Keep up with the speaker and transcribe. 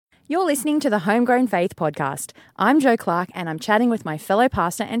You're listening to the Homegrown Faith podcast. I'm Jo Clark, and I'm chatting with my fellow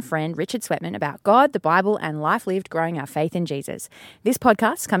pastor and friend Richard Sweatman about God, the Bible, and life lived growing our faith in Jesus. This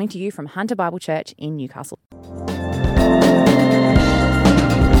podcast is coming to you from Hunter Bible Church in Newcastle.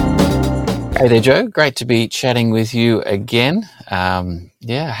 Hey there, Jo. Great to be chatting with you again. How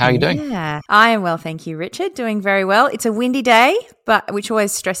are you doing? Yeah, I am well, thank you, Richard. Doing very well. It's a windy day, which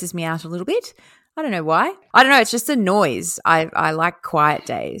always stresses me out a little bit. I don't know why. I don't know. It's just the noise. I like quiet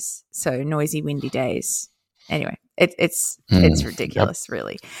days, so noisy, windy days. Anyway, it's ridiculous,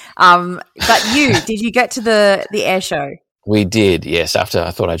 really. But did you get to the air show? We did, yes. After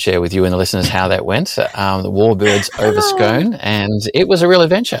I thought I'd share with you and the listeners how that went. The Warbirds over Scone, and it was a real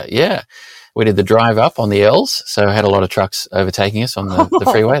adventure. Yeah, we did the drive up on the L's, so I had a lot of trucks overtaking us on the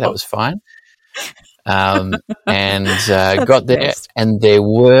freeway. That was fine. Got there, and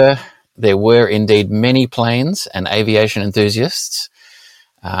there were indeed many planes and aviation enthusiasts.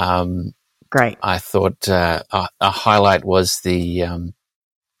 Great. I thought a highlight was the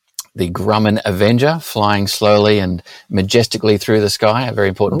Grumman Avenger flying slowly and majestically through the sky, a very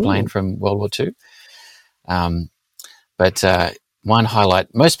important plane from World War II. But one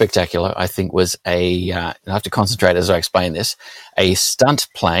highlight, most spectacular, I think, was I have to concentrate as I explain this, a stunt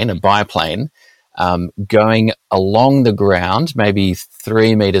plane, a biplane, going along the ground, maybe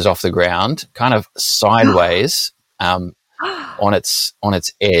 3 meters off the ground, kind of sideways on its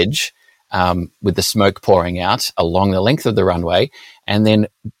edge, with the smoke pouring out along the length of the runway, and then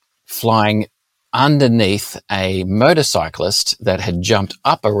flying underneath a motorcyclist that had jumped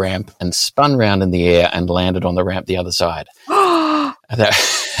up a ramp and spun round in the air and landed on the ramp the other side.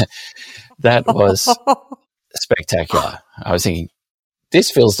 That was spectacular. I was thinking, this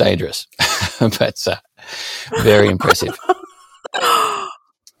feels dangerous, but very impressive.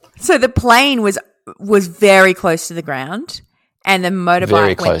 So the plane was very close to the ground, and the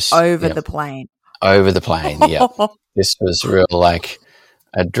motorbike went over the plane. Over the plane, yeah. This was real,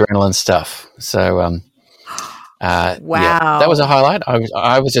 adrenaline stuff. So, wow, yeah, that was a highlight.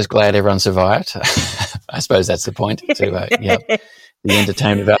 I was just glad everyone survived. I suppose that's the point, the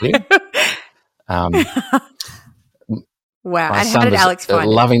entertainment value. Wow. And how did Alex find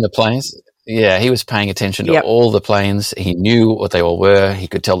it? Loving the planes. Yeah, he was paying attention to all the planes. He knew what they all were. He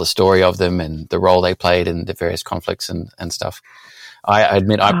could tell the story of them and the role they played in the various conflicts and stuff. I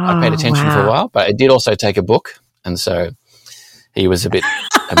admit I paid attention for a while, but I did also take a book, and so he was a bit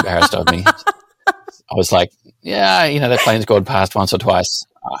embarrassed of me. I was like, that plane's gone past once or twice.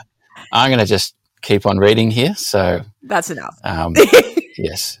 I'm going to just keep on reading here. So that's enough.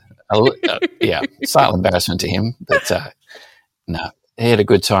 Yes. Slight embarrassment to him, but no, he had a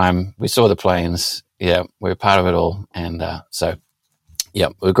good time. We saw the planes. Yeah, we were part of it all, and it was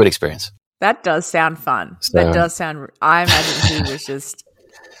a good experience. That does sound fun. That does sound. I imagine he was just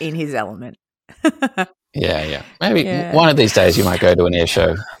in his element. Yeah. Maybe one of these days you might go to an air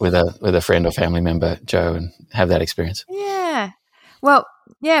show with a friend or family member, Jo, and have that experience. Yeah. Well,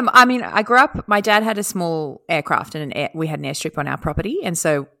 yeah. I mean, I grew up. My dad had a small aircraft, and we had an airstrip on our property, and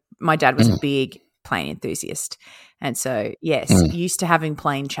so my dad was a big plane enthusiast, and so used to having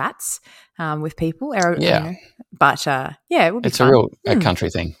plane chats with people. But it would be it's fun. a real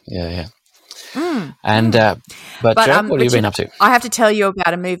country thing. Yeah. And but Jo, what have you been up to? I have to tell you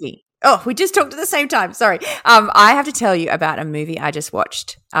about a movie. Oh, we just talked at the same time. Sorry. I have to tell you about a movie I just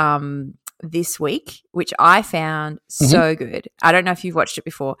watched this week, which I found so good. I don't know if you've watched it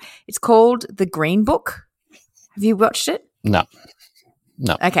before. It's called The Green Book. Have you watched it? No.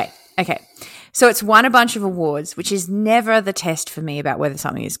 Okay. So it's won a bunch of awards, which is never the test for me about whether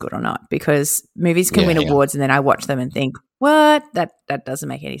something is good or not, because movies can win awards and then I watch them and think, what? That doesn't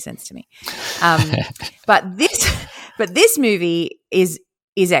make any sense to me. But this movie is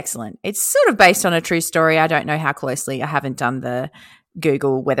excellent. It's sort of based on a true story. I don't know how closely. I haven't done the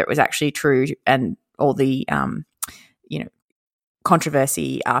Google whether it was actually true and all the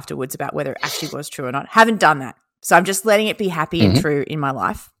controversy afterwards about whether it actually was true or not. Haven't done that. So I'm just letting it be happy and true in my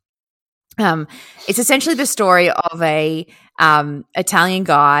life. It's essentially the story of a Italian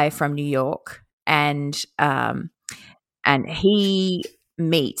guy from New York, and he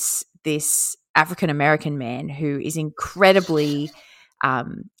meets this African American man who is incredibly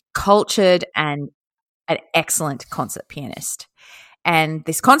cultured and an excellent concert pianist. And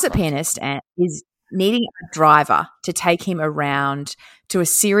this concert pianist is needing a driver to take him around to a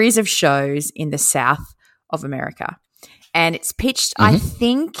series of shows in the South of America. And it's pitched, I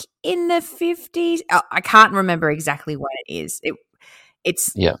think, in the 50s. I can't remember exactly what it is.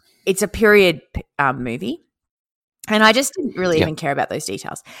 It's a period movie. And I just didn't really even care about those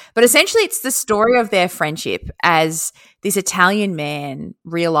details. But essentially, it's the story of their friendship as this Italian man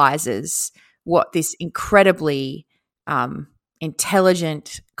realizes what this incredibly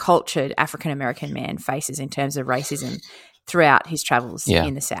intelligent, cultured African-American man faces in terms of racism throughout his travels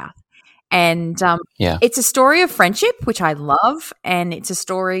in the South. And it's a story of friendship, which I love, and it's a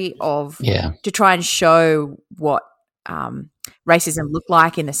story of to try and show what racism looked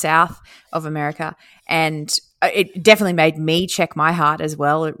like in the South of America. And it definitely made me check my heart as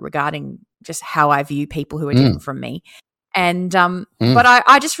well regarding just how I view people who are different from me. And but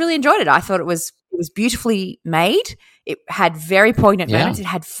I just really enjoyed it. I thought it was beautifully made. It had very poignant moments. It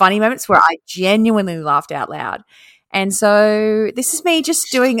had funny moments where I genuinely laughed out loud. And so this is me just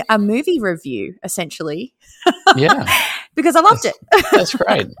doing a movie review, essentially. Yeah. Because I loved it. That's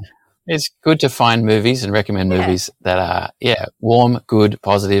great. It's good to find movies and recommend movies that are, warm, good,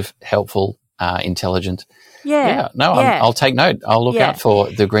 positive, helpful, intelligent. I'll take note. I'll look out for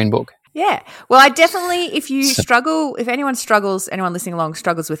The Green Book. Yeah. Well, I definitely, if anyone listening along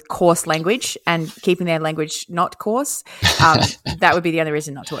struggles with coarse language and keeping their language not coarse, that would be the only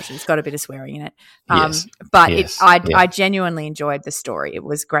reason not to watch it. It's got a bit of swearing in it. I genuinely enjoyed the story. It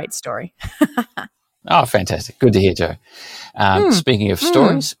was a great story. Oh, fantastic. Good to hear, Jo. Speaking of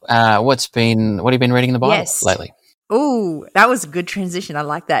stories, what have you been reading in the Bible lately? Oh, that was a good transition. I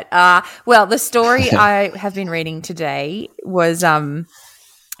like that. Well, the story I have been reading today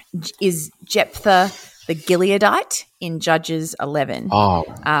is Jephthah the Gileadite in Judges 11. Oh,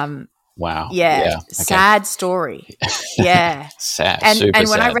 wow. Yeah. Okay. Sad story. Yeah. Sad. And super when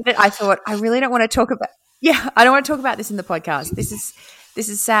sad. I read it, I thought, I really don't want to talk about. Yeah, I don't want to talk about this in the podcast. This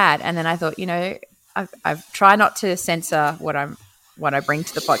is sad. And then I thought, I've tried not to censor what I bring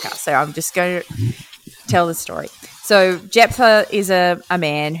to the podcast, so I'm just going to tell the story. So Jephthah is a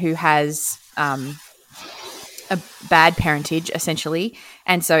man who has a bad parentage, essentially,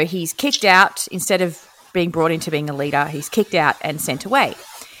 and so he's kicked out. Instead of being brought into being a leader, he's kicked out and sent away.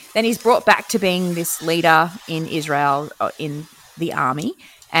 Then he's brought back to being this leader in Israel in the army,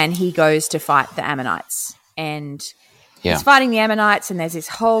 and he goes to fight the Ammonites. And he's fighting the Ammonites, and there's this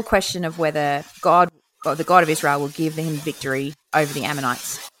whole question of whether God, or the God of Israel, will give him victory over the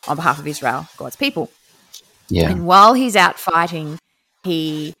Ammonites on behalf of Israel, God's people. Yeah. And while he's out fighting,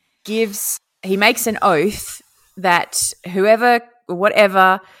 he makes an oath that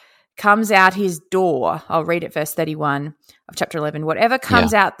whatever comes out his door, I'll read it, verse 31 of chapter 11, whatever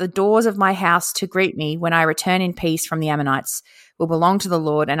comes out the doors of my house to greet me when I return in peace from the Ammonites will belong to the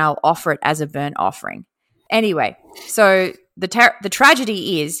Lord, and I'll offer it as a burnt offering. Anyway, so the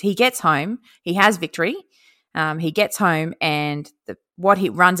tragedy is he gets home, he has victory, he gets home, and what he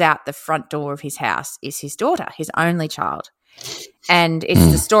runs out the front door of his house is his daughter, his only child. And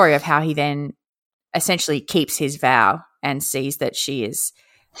it's the story of how he then essentially keeps his vow and sees that she is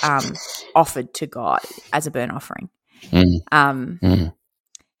offered to God as a burnt offering.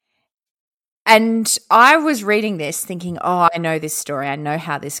 And I was reading this thinking, I know this story, I know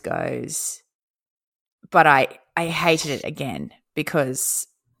how this goes. But I hated it again because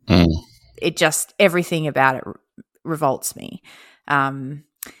it just, everything about it revolts me.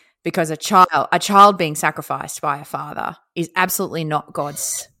 Because a child being sacrificed by a father is absolutely not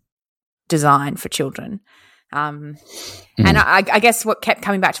God's design for children. And I guess what kept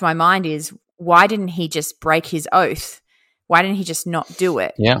coming back to my mind is, why didn't he just break his oath? Why didn't he just not do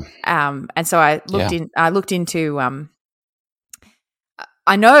it? Yeah. And so I looked into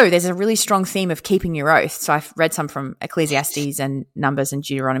I know there's a really strong theme of keeping your oath. So I've read some from Ecclesiastes and Numbers and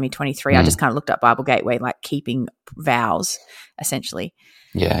Deuteronomy 23. I just kind of looked up Bible Gateway, like keeping vows, essentially.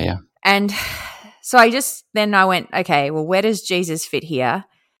 Yeah, yeah. And so I went, okay, well, where does Jesus fit here?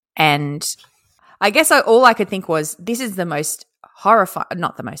 And I guess all I could think was, this is the most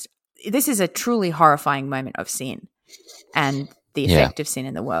this is a truly horrifying moment of sin and the effect of sin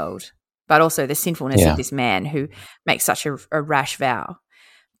in the world, but also the sinfulness of this man who makes such a rash vow.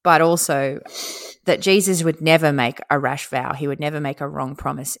 But also that Jesus would never make a rash vow. He would never make a wrong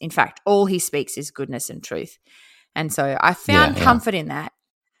promise. In fact, all he speaks is goodness and truth. And so I found comfort in that.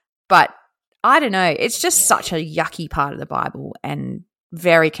 But I don't know. It's just such a yucky part of the Bible and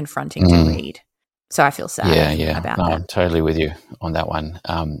very confronting to read. So I feel sad about that. I'm totally with you on that one.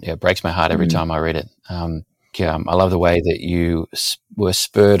 It breaks my heart every time I read it. I love the way that you were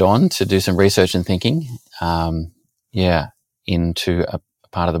spurred on to do some research and thinking into a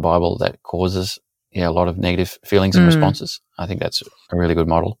part of the Bible that causes a lot of negative feelings and responses. I think that's a really good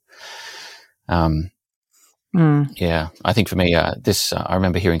model. I think for me, I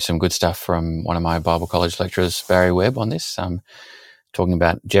remember hearing some good stuff from one of my Bible college lecturers, Barry Webb, on this. talking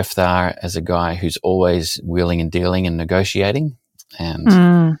about Jephthah as a guy who's always wheeling and dealing and negotiating,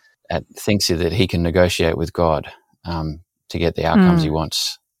 and thinks that he can negotiate with God to get the outcomes he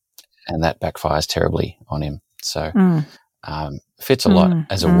wants, and that backfires terribly on him. So fits a lot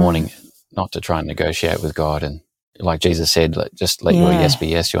as a warning not to try and negotiate with God, and like Jesus said, just let your yes be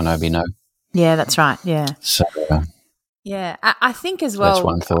yes, your no be no. Yeah, that's right. Yeah. So yeah, I think as well. That's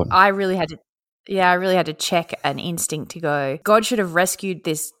one thought. I really had to check an instinct to go, God should have rescued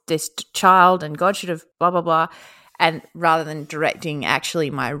this child, and God should have blah blah blah, and rather than directing actually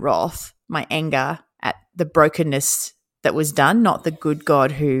my wrath, my anger at the brokenness that was done, not the good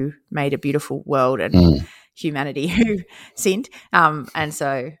God who made a beautiful world and humanity who sinned. And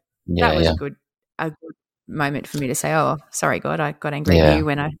so that was a good moment for me to say, "Oh, sorry, God, I got angry at you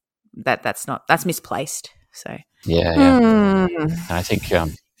when that's misplaced." So And I think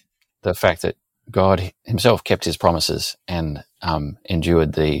the fact that God himself kept his promises and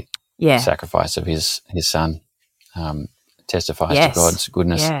endured the sacrifice of his son testifies to God's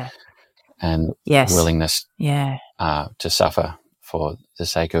goodness and willingness to suffer for the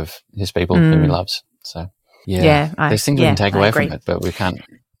sake of his people whom he loves. So there's things we can take away from it, but we can't.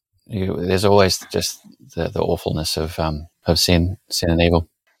 There's always just the awfulness of sin and evil.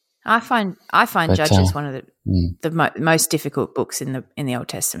 I find Judges one of the most difficult books in the Old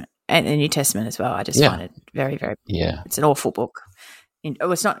Testament and the New Testament as well. I just find it very, very. It's an awful book.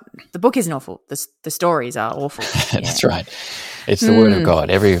 It's not. The book isn't awful. The stories are awful. That's right. It's the word of God.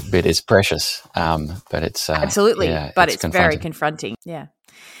 Every bit is precious, but it's absolutely. But it's very confronting. Yeah.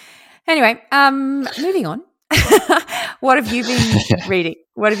 Anyway, moving on. What have you been reading?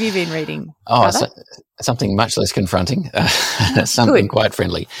 What have you been reading? Something much less confronting. Something quite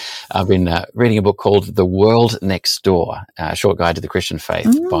friendly. I've been reading a book called The World Next Door, a short guide to the Christian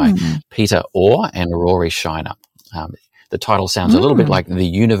faith by Peter Orr and Rory Shiner. The title sounds a little bit like The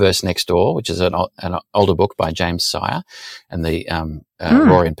Universe Next Door, which is an older book by James Sire, and the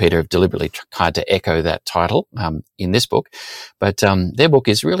Rory and Peter have deliberately tried to echo that title in this book. But their book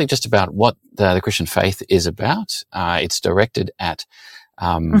is really just about what the Christian faith is about. It's directed at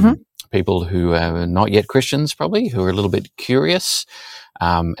people who are not yet Christians, probably, who are a little bit curious.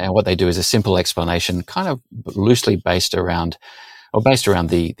 And what they do is a simple explanation, kind of loosely based around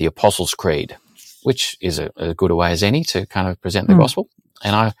the Apostles' Creed, which is a good way as any to kind of present the gospel.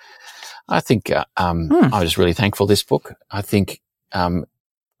 And I think I was really thankful this book. I think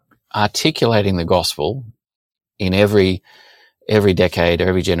articulating the gospel in every decade,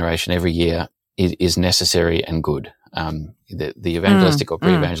 every generation, every year is necessary and good. The evangelistic or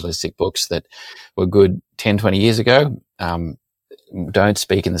pre-evangelistic books that were good 10, 20 years ago don't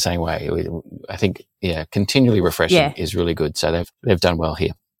speak in the same way. I think, continually refreshing is really good. So they've done well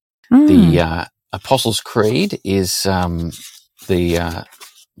here. The Apostles' Creed is about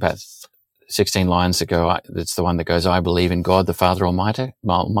 16 lines ago. It's the one that goes, I believe in God the Father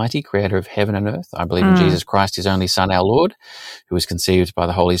Almighty, creator of heaven and earth. I believe in Jesus Christ, his only Son, our Lord, who was conceived by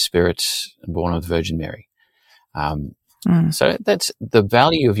the Holy Spirit and born of the Virgin Mary. So that's the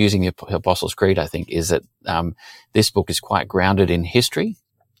value of using the Apostles' Creed, I think, is that this book is quite grounded in history.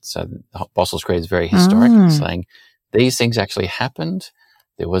 So the Apostles' Creed is very historic, saying these things actually happened.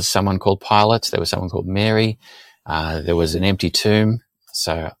 There was someone called Pilate. There was someone called Mary. There was an empty tomb.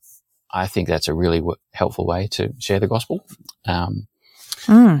 So I think that's a really helpful way to share the gospel. And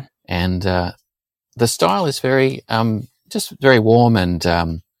the style is very, just very warm, and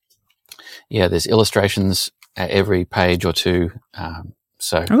there's illustrations at every page or two.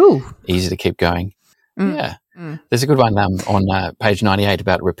 So easy to keep going. There's a good one on page 98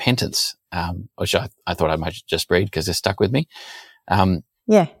 about repentance, which I thought I might just read because it stuck with me.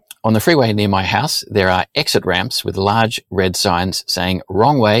 On the freeway near my house, there are exit ramps with large red signs saying,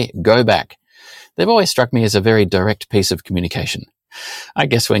 wrong way, go back. They've always struck me as a very direct piece of communication. I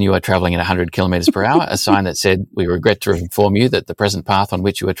guess when you are traveling at 100 kilometers per hour, a sign that said, we regret to inform you that the present path on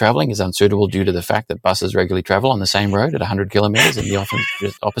which you are traveling is unsuitable due to the fact that buses regularly travel on the same road at 100 kilometers in the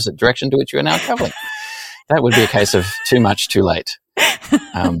opposite direction to which you are now traveling. That would be a case of too much, too late.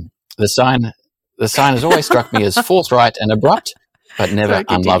 The sign has always struck me as forthright and abrupt, but never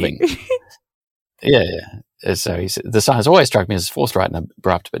unloving. So he said, the sign has always struck me as forthright and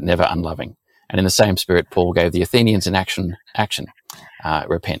abrupt, but never unloving. And in the same spirit, Paul gave the Athenians an action,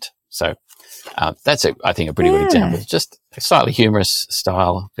 repent. So that's, I think, a pretty good example. Just a slightly humorous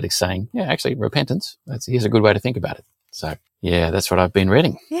style, but it's saying, actually, repentance. Here's a good way to think about it. So, that's what I've been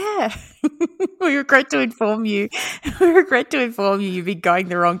reading. Yeah. We regret to inform you. You've been going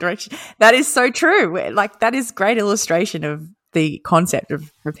the wrong direction. That is so true. Like, that is great illustration of the concept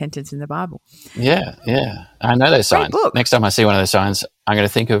of repentance in the Bible. Yeah. I know those signs. book. Next time I see one of those signs, I'm going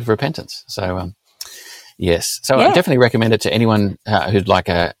to think of repentance. So, yes. So I Yeah. definitely recommend it to anyone who'd like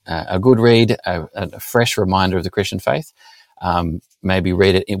a good read, a fresh reminder of the Christian faith. Maybe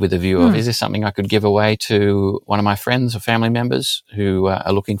read it with a view of, is this something I could give away to one of my friends or family members who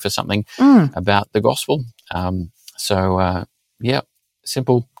are looking for something about the gospel?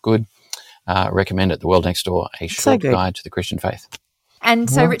 Simple, good. Recommend it. The World Next Door, a short guide to the Christian faith. And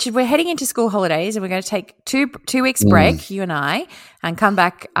so, Richard, we're heading into school holidays, and we're going to take two weeks break, you and I, and come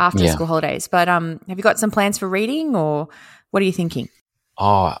back after school holidays. But have you got some plans for reading, or what are you thinking?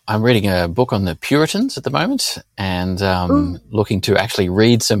 Oh, I'm reading a book on the Puritans at the moment, and looking to actually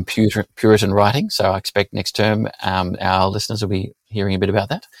read some Puritan writing. So I expect next term our listeners will be hearing a bit about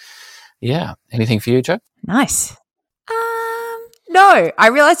that. Yeah. Anything for you, Jo? Nice. No, I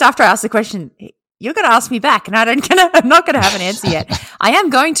realized after I asked the question, you're going to ask me back, and I'm not going to have an answer yet. I am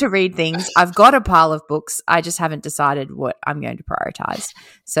going to read things. I've got a pile of books. I just haven't decided what I'm going to prioritize.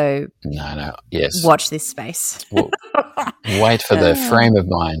 So yes, watch this space. Wait for the frame of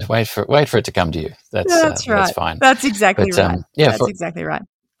mind. Wait for it to come to you. That's right. That's fine. That's exactly right. That's exactly right.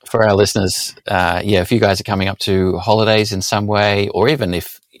 For our listeners, if you guys are coming up to holidays in some way, or even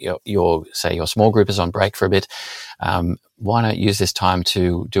if your small group is on break for a bit, why not use this time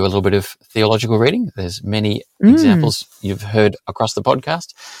to do a little bit of theological reading? There's many examples you've heard across the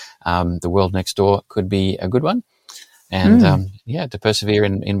podcast. The World Next Door could be a good one. And to persevere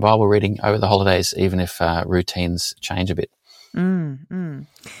in Bible reading over the holidays, even if routines change a bit.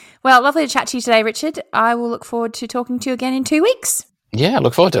 Well, lovely to chat to you today, Richard. I will look forward to talking to you again in 2 weeks. Yeah,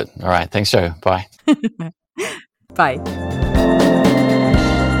 look forward to it. All right. Thanks, Jo. Bye. Bye.